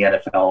defenses in the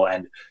NFL.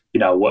 And,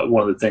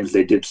 one of the things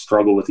they did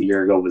struggle with a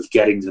year ago was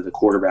getting to the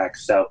quarterback.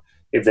 So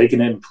if they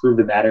can improve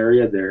in that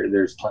area,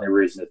 there's plenty of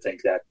reason to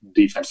think that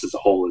defense as a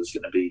whole is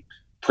going to be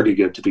pretty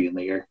good to begin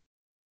the year.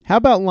 How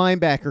about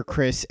linebacker,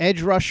 Chris?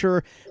 Edge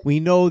rusher, we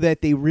know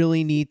that they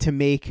really need to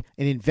make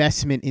an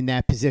investment in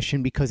that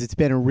position because it's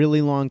been a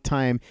really long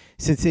time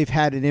since they've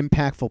had an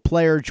impactful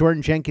player.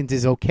 Jordan Jenkins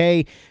is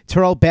okay.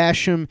 Terrell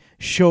Basham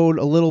showed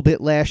a little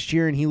bit last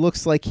year, and he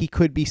looks like he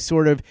could be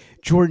sort of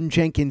Jordan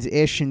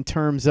Jenkins-ish in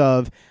terms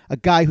of a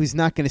guy who's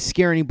not going to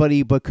scare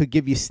anybody but could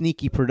give you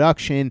sneaky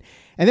production.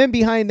 And then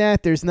behind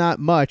that, there's not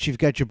much. You've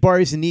got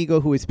Jabari Zuniga,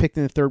 who was picked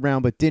in the 3rd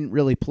round but didn't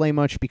really play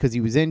much because he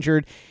was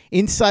injured.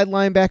 Inside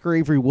linebacker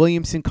Avery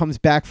Williamson comes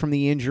back from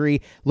the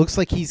injury. Looks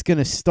like he's going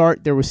to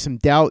start. There was some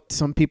doubt.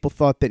 Some people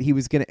thought that he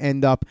was going to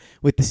end up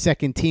with the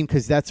second team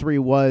because that's where he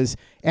was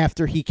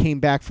after he came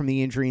back from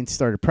the injury and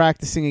started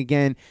practicing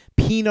again.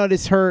 Peanut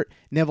is hurt.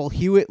 Neville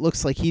Hewitt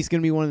looks like he's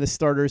going to be one of the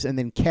starters. And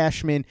then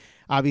Cashman,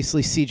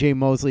 obviously C.J.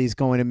 Mosley is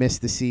going to miss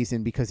the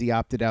season because he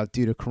opted out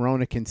due to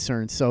corona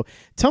concerns. So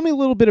tell me a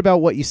little bit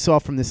about what you saw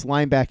from this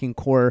linebacking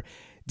core.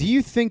 Do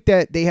you think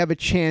that they have a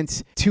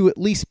chance to at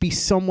least be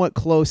somewhat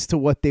close to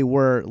what they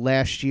were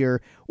last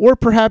year, or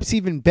perhaps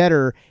even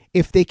better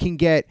if they can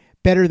get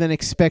better than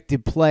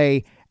expected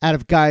play out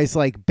of guys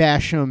like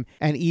Basham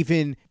and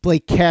even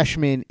Blake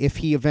Cashman if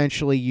he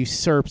eventually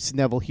usurps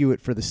Neville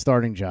Hewitt for the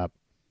starting job?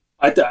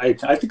 I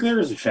think there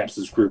is a chance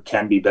this group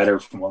can be better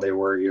from what they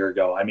were a year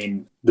ago. I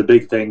mean, the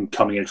big thing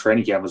coming in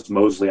training camp was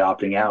Mosley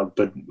opting out,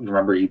 but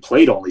remember, he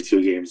played only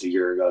 2 games a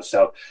year ago.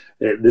 So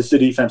this is a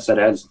defense that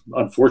has,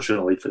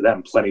 unfortunately for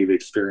them, plenty of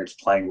experience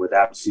playing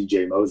without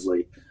C.J.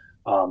 Mosley.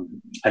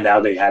 And now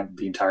they had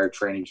the entire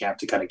training camp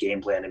to kind of game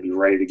plan and be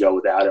ready to go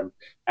without him.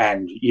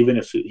 And even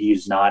if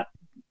he's not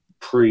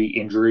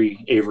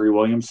pre-injury Avery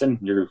Williamson,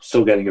 you're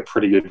still getting a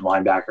pretty good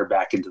linebacker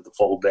back into the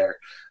fold there.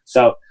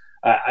 So,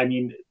 I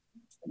mean,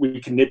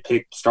 we can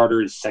nitpick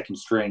starters second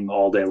string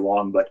all day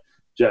long, but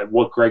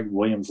what Greg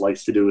Williams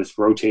likes to do is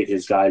rotate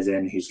his guys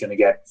in. He's going to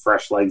get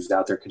fresh legs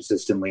out there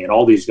consistently, and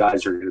all these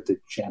guys are going to get the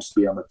chance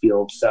to be on the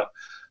field. So,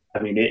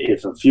 I mean,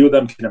 if a few of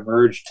them can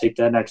emerge, take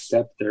that next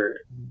step,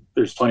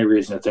 there's plenty of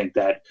reason to think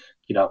that,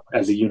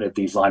 as a unit,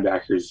 these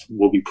linebackers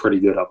will be pretty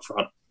good up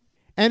front.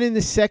 And in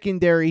the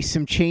secondary,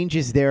 some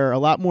changes there, a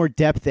lot more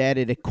depth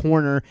added at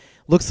corner.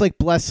 Looks like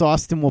Bless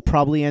Austin will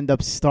probably end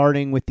up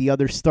starting with the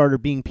other starter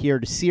being Pierre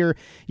Desir.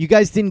 You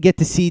guys didn't get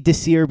to see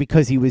Desir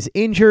because he was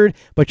injured,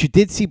 but you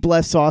did see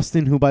Bless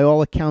Austin, who by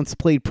all accounts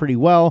played pretty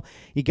well.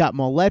 You got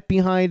Mollett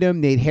behind him.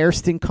 Nate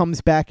Hairston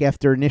comes back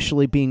after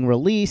initially being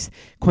released.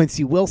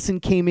 Quincy Wilson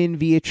came in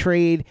via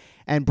trade.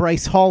 And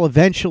Bryce Hall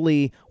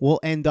eventually will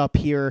end up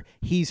here.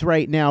 He's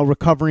right now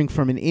recovering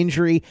from an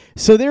injury.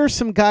 So there are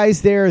some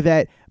guys there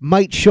that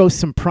might show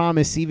some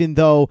promise, even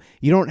though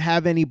you don't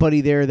have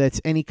anybody there that's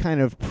any kind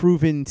of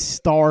proven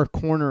star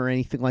corner or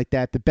anything like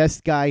that. The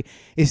best guy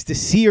is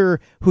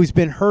Desir, who's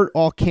been hurt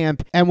all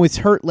camp and was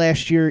hurt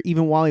last year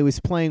even while he was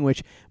playing,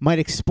 which might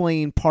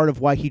explain part of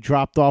why he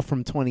dropped off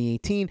from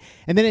 2018.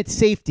 And then at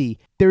safety,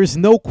 there is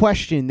no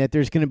question that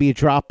there's going to be a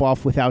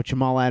drop-off without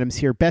Jamal Adams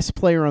here. Best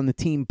player on the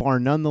team, bar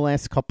none, the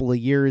last couple of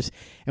years.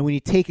 And when you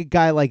take a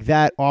guy like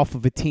that off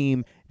of a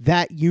team,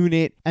 that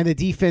unit and the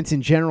defense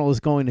in general is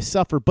going to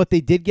suffer. But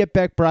they did get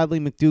back Bradley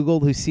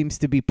McDougald, who seems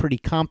to be pretty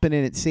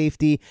competent at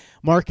safety.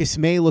 Marcus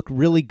May looked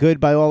really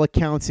good by all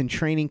accounts in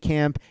training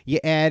camp. You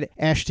add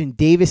Ashton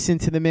Davis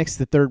into the mix,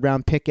 the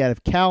third-round pick out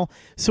of Cal.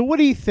 So what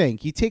do you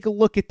think? You take a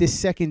look at this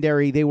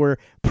secondary. They were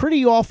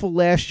pretty awful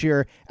last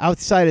year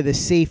outside of the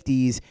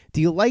safeties.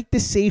 Do you like the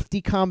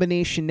safety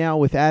combination now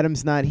with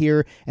Adams not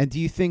here? And do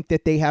you think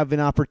that they have an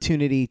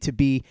opportunity to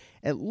be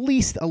at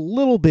least a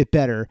little bit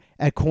better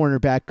at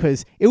cornerback?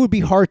 Because it would be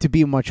hard to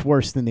be much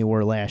worse than they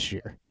were last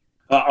year.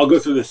 I'll go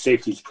through the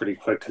safeties pretty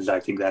quick because I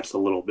think that's a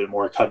little bit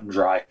more cut and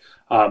dry.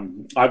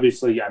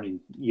 Obviously, I mean,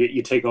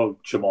 you take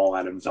Jamal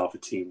Adams off a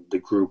team, the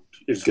group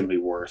is going to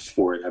be worse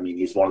for it. I mean,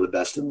 he's one of the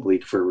best in the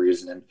league for a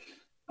reason, and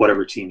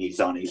whatever team he's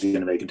on, he's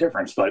going to make a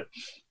difference. But,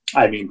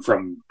 I mean,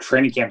 from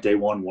training camp day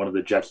one of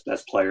the Jets'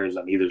 best players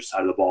on either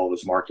side of the ball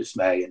was Marcus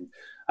May. And,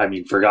 I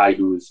mean, for a guy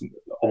who's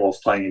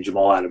almost playing in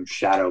Jamal Adams'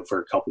 shadow for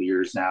a couple of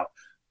years now,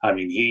 I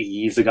mean,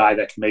 he's a guy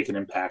that can make an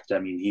impact. I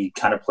mean, he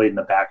kind of played in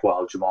the back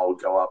while Jamal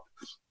would go up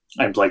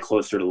and play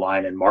closer to the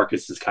line, and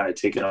Marcus has kind of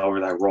taken over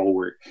that role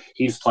where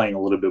he's playing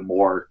a little bit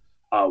more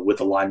with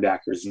the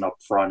linebackers and up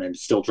front and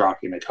still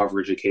dropping the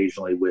coverage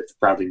occasionally with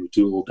Bradley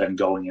McDougald then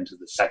going into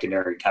the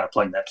secondary and kind of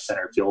playing that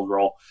center field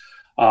role.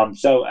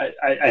 So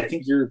I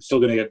think you're still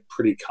going to get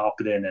pretty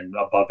competent and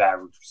above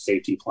average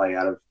safety play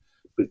out of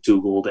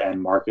McDougald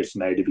and Marcus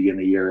May to begin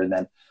the year. And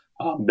then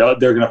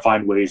they're going to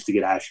find ways to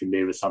get Ashton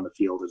Davis on the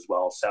field as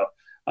well. So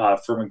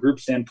from a group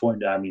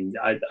standpoint, I mean,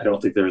 I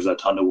don't think there's a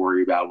ton to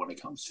worry about when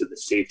it comes to the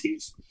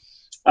safeties.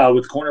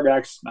 With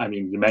cornerbacks, I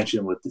mean, you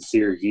mentioned with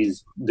Nasir,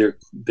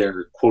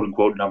 they're quote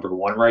unquote number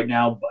one right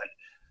now,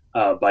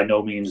 but by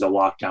no means a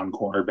lockdown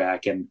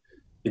cornerback. And,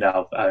 you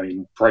know, I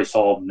mean, Bryce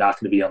Hall not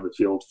going to be on the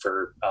field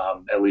for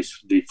at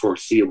least the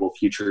foreseeable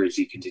future as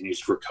he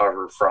continues to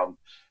recover from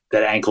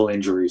that ankle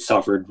injury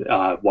suffered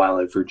while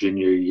at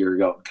Virginia a year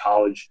ago in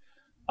college.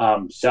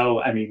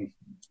 So, I mean,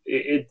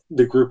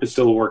 the group is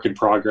still a work in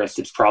progress.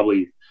 It's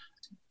probably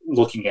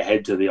looking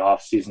ahead to the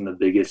offseason, the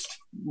biggest,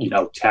 you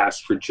know,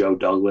 task for Joe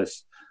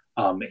Douglas.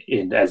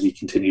 And as he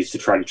continues to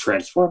try to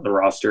transform the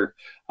roster,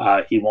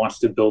 he wants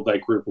to build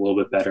that group a little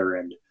bit better.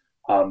 And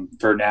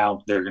for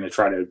now, they're going to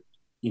try to,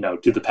 you know,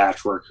 do the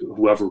patchwork.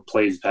 Whoever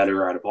plays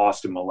better out of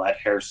Austin, Millette,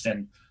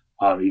 Hairston,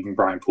 even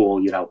Brian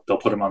Poole, you know, they'll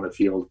put him on the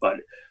field. But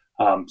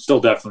still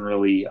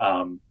definitely,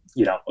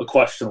 you know, a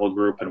questionable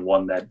group and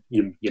one that,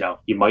 you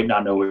might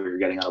not know where you're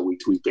getting on a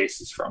week-to-week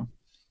basis from.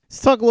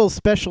 Let's talk a little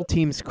special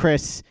teams,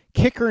 Chris.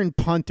 Kicker and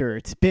punter.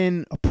 It's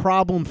been a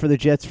problem for the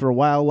Jets for a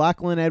while.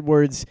 Lachlan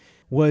Edwards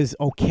was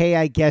okay,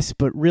 I guess,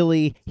 but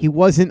really he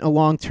wasn't a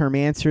long-term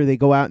answer. They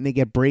go out and they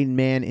get Braden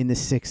Mann in the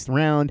 6th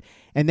round.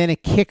 And then a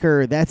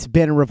kicker, that's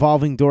been a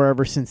revolving door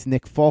ever since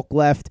Nick Folk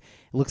left.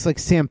 It looks like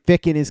Sam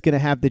Ficken is going to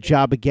have the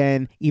job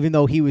again, even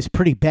though he was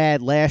pretty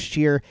bad last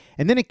year.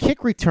 And then a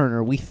kick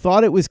returner. We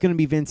thought it was going to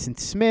be Vincent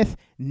Smith.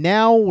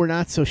 Now we're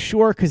not so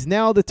sure because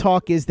now the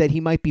talk is that he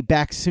might be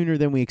back sooner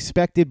than we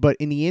expected. But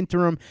in the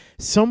interim,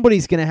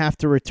 somebody's going to have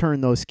to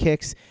return those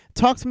kicks.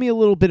 Talk to me a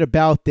little bit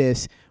about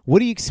this. What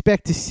do you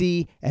expect to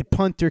see at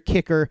punter,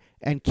 kicker,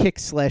 and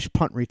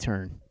kick/punt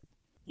return?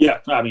 Yeah,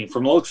 I mean,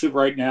 from the looks of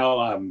right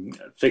now,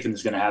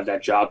 Ficken's going to have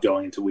that job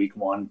going into week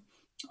 1.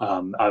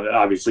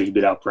 Obviously, he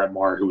beat out Brett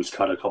Maher, who was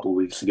cut a couple of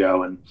weeks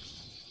ago. And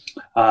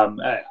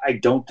I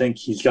don't think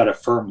he's got a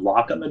firm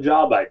lock on the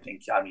job. I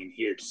mean,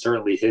 it's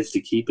certainly his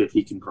to keep if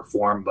he can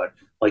perform. But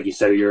like you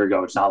said a year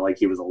ago, it's not like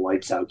he was a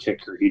lights-out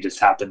kicker. He just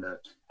happened to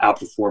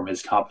outperform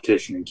his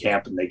competition in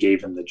camp, and they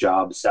gave him the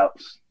job. So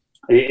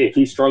if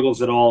he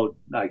struggles at all,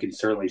 I can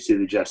certainly see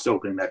the Jets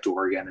opening that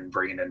door again and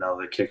bringing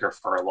another kicker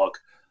for a look,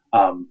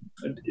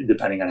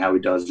 depending on how he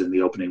does in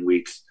the opening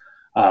weeks.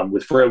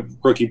 With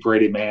rookie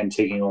Braden Mann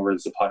taking over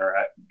as the punter,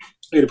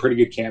 he had a pretty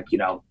good camp, you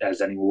know,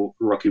 as any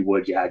rookie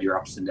would. You had your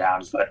ups and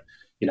downs, but,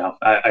 you know,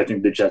 I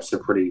think the Jets are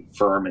pretty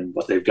firm in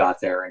what they've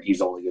got there, and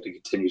he's only going to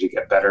continue to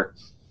get better.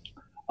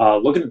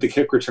 Looking at the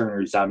kick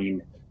returners, I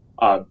mean,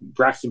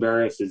 Braxton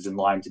Berrios is in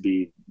line to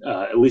be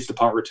at least a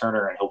punt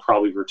returner, and he'll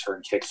probably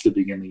return kicks to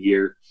begin the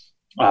year,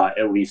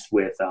 at least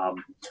with,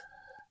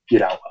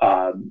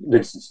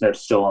 Vincent Smith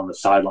still on the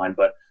sideline.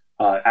 But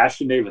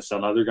Ashton Davis,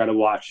 another guy to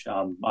watch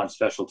on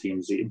special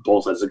teams,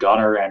 both as a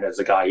gunner and as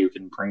a guy who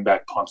can bring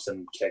back punts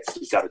and kicks.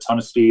 He's got a ton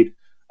of speed,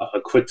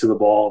 quick to the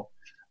ball,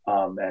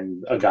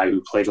 and a guy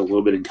who played a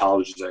little bit in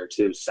college there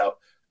too. So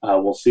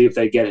we'll see if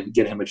they get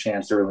him a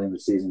chance early in the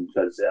season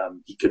because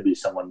he could be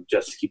someone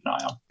just to keep an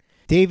eye on.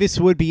 Davis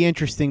would be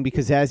interesting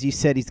because, as you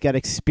said, he's got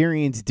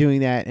experience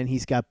doing that, and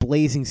he's got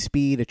blazing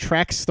speed, a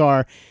track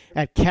star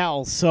at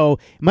Cal. So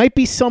it might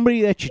be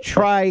somebody that you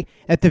try.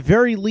 At the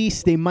very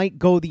least, they might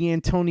go the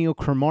Antonio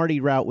Cromartie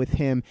route with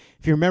him.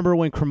 If you remember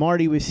when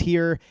Cromartie was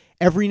here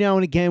every now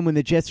and again when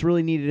the Jets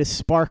really needed a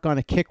spark on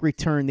a kick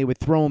return, they would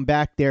throw him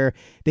back there.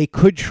 They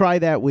could try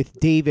that with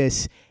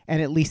Davis and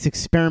at least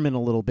experiment a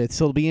little bit.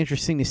 So it'll be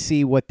interesting to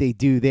see what they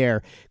do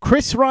there.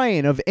 Chris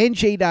Ryan of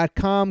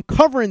NJ.com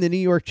covering the New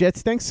York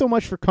Jets. Thanks so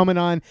much for coming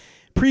on,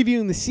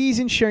 previewing the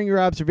season, sharing your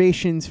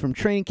observations from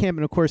training camp,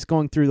 and, of course,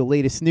 going through the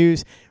latest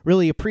news.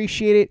 Really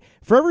appreciate it.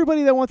 For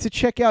everybody that wants to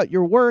check out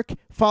your work,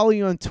 follow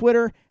you on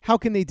Twitter, how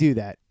can they do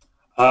that?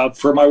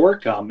 For my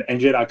work,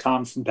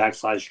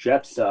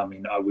 NJ.com/Jets.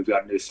 We've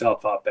got new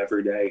stuff up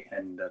every day,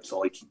 and that's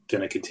only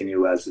going to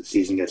continue as the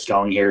season gets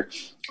going here.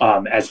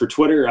 As for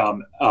Twitter,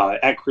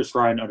 at Chris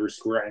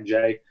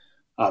Ryan_NJ.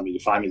 You can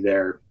find me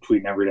there,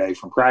 tweeting every day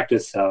from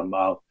practice.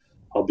 I'll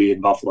be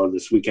in Buffalo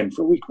this weekend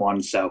for week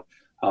 1, so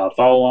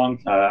follow along.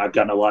 I've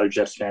gotten a lot of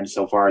Jets fans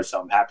so far, so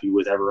I'm happy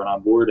with everyone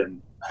on board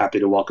and happy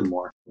to welcome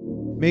more.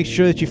 Make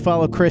sure that you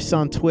follow Chris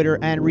on Twitter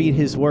and read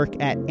his work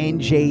at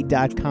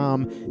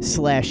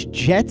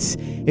NJ.com/Jets.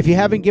 If you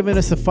haven't given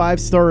us a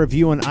 5-star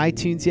review on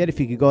iTunes yet, if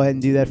you could go ahead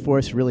and do that for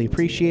us, really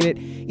appreciate it.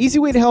 Easy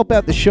way to help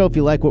out the show if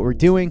you like what we're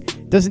doing.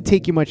 Doesn't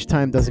take you much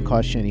time, doesn't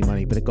cost you any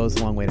money, but it goes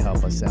a long way to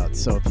help us out.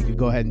 So if you could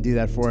go ahead and do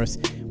that for us,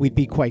 we'd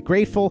be quite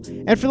grateful.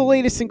 And for the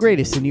latest and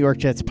greatest in New York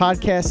Jets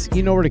podcasts,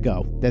 you know where to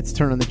go. That's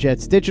Turn on the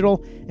Jets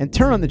Digital and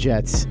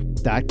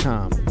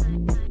TurnOnTheJets.com.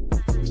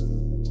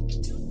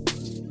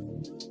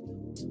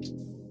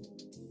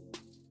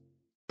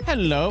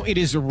 Hello, it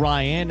is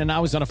Ryan, and I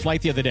was on a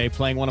flight the other day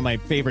playing one of my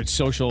favorite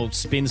social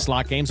spin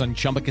slot games on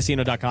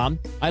ChumbaCasino.com.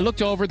 I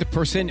looked over at the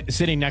person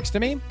sitting next to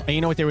me, and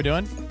you know what they were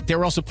doing? They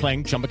were also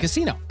playing Chumba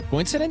Casino.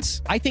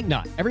 Coincidence? I think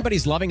not.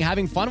 Everybody's loving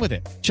having fun with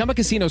it. Chumba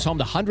Casino is home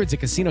to hundreds of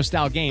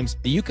casino-style games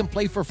that you can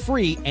play for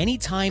free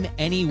anytime,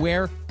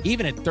 anywhere,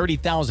 even at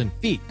 30,000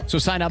 feet. So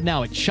sign up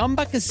now at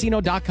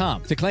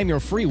ChumbaCasino.com to claim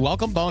your free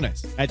welcome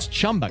bonus. That's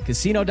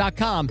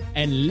ChumbaCasino.com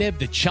and live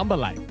the Chumba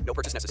life. No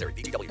purchase necessary.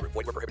 VGW. Void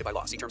where prohibited by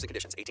law. See terms and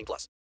conditions.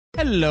 18+.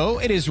 Hello,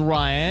 it is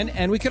Ryan,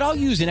 and we could all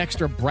use an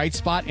extra bright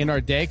spot in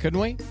our day, couldn't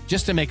we?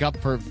 Just to make up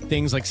for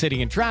things like sitting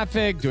in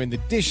traffic, doing the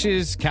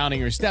dishes, counting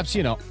your steps,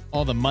 you know,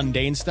 all the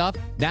mundane stuff.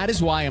 That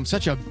is why I'm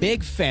such a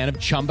big fan of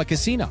Chumba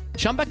Casino.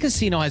 Chumba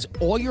Casino has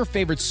all your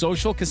favorite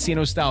social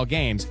casino-style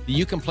games that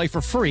you can play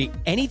for free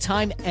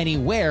anytime,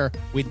 anywhere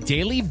with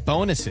daily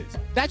bonuses.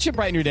 That should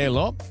brighten your day a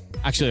little.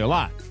 Actually, a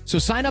lot. So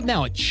sign up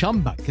now at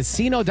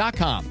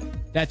ChumbaCasino.com.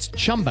 That's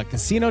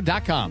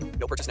ChumbaCasino.com.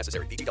 No purchase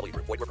necessary. VGW.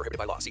 Void where prohibited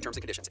by law. See terms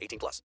and conditions.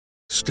 18+.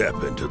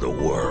 Step into the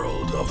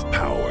world of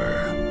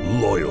power,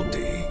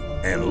 loyalty,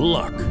 and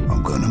luck.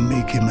 I'm gonna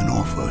make him an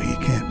offer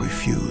he can't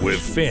refuse. With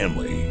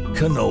family,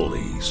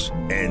 cannolis,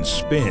 and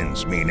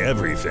spins mean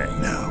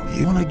everything. Now,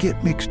 you wanna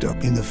get mixed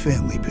up in the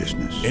family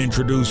business.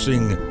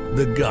 Introducing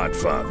The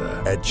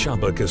Godfather at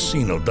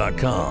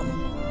ChumbaCasino.com.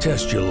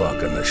 Test your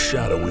luck in the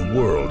shadowy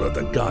world of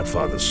The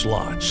Godfather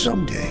slot.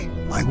 Someday,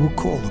 I will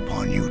call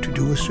upon you to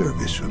do a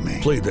service for me.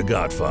 Play The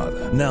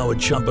Godfather now at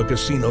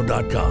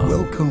ChumbaCasino.com.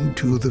 Welcome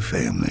to the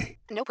family.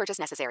 No purchase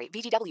necessary.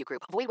 VGW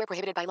Group. Void where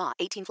prohibited by law.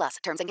 18+.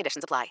 Terms and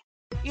conditions apply.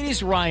 It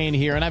is Ryan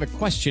here, and I have a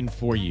question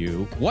for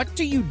you. What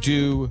do you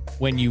do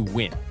when you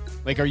win?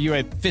 Like, are you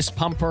a fist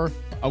pumper,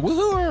 a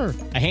woohooer,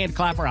 a hand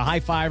clapper, a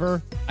high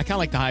fiver? I kind of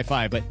like the high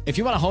five, but if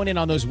you want to hone in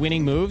on those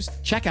winning moves,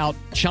 check out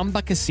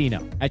Chumba Casino.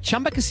 At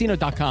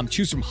ChumbaCasino.com,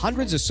 choose from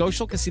hundreds of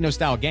social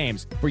casino-style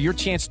games for your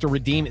chance to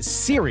redeem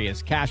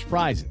serious cash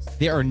prizes.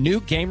 There are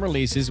new game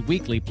releases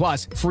weekly,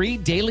 plus free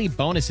daily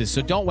bonuses,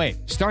 so don't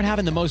wait. Start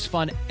having the most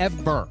fun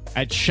ever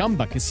at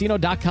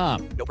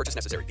ChumbaCasino.com. No purchase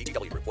necessary.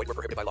 VGW Group. Void where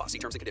prohibited by law. See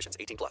terms and conditions.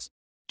 18+.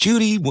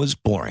 Judy was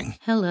boring.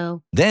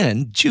 Hello.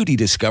 Then Judy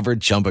discovered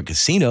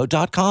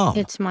ChumbaCasino.com.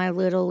 It's my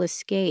little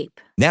escape.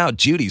 Now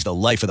Judy's the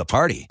life of the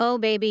party. Oh,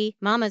 baby,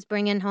 mama's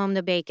bringing home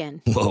the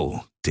bacon.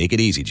 Whoa, take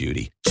it easy,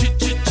 Judy.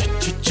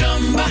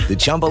 The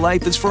Chumba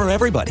life is for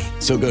everybody.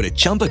 So go to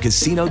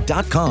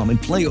ChumbaCasino.com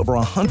and play over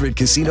 100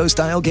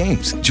 casino-style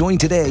games. Join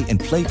today and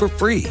play for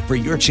free for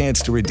your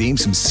chance to redeem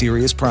some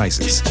serious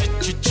prizes.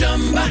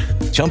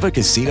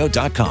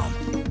 ChumbaCasino.com.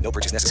 No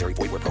purchase necessary.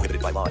 Void where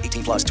prohibited by law.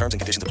 18+. Terms and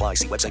conditions apply.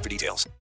 See website for details.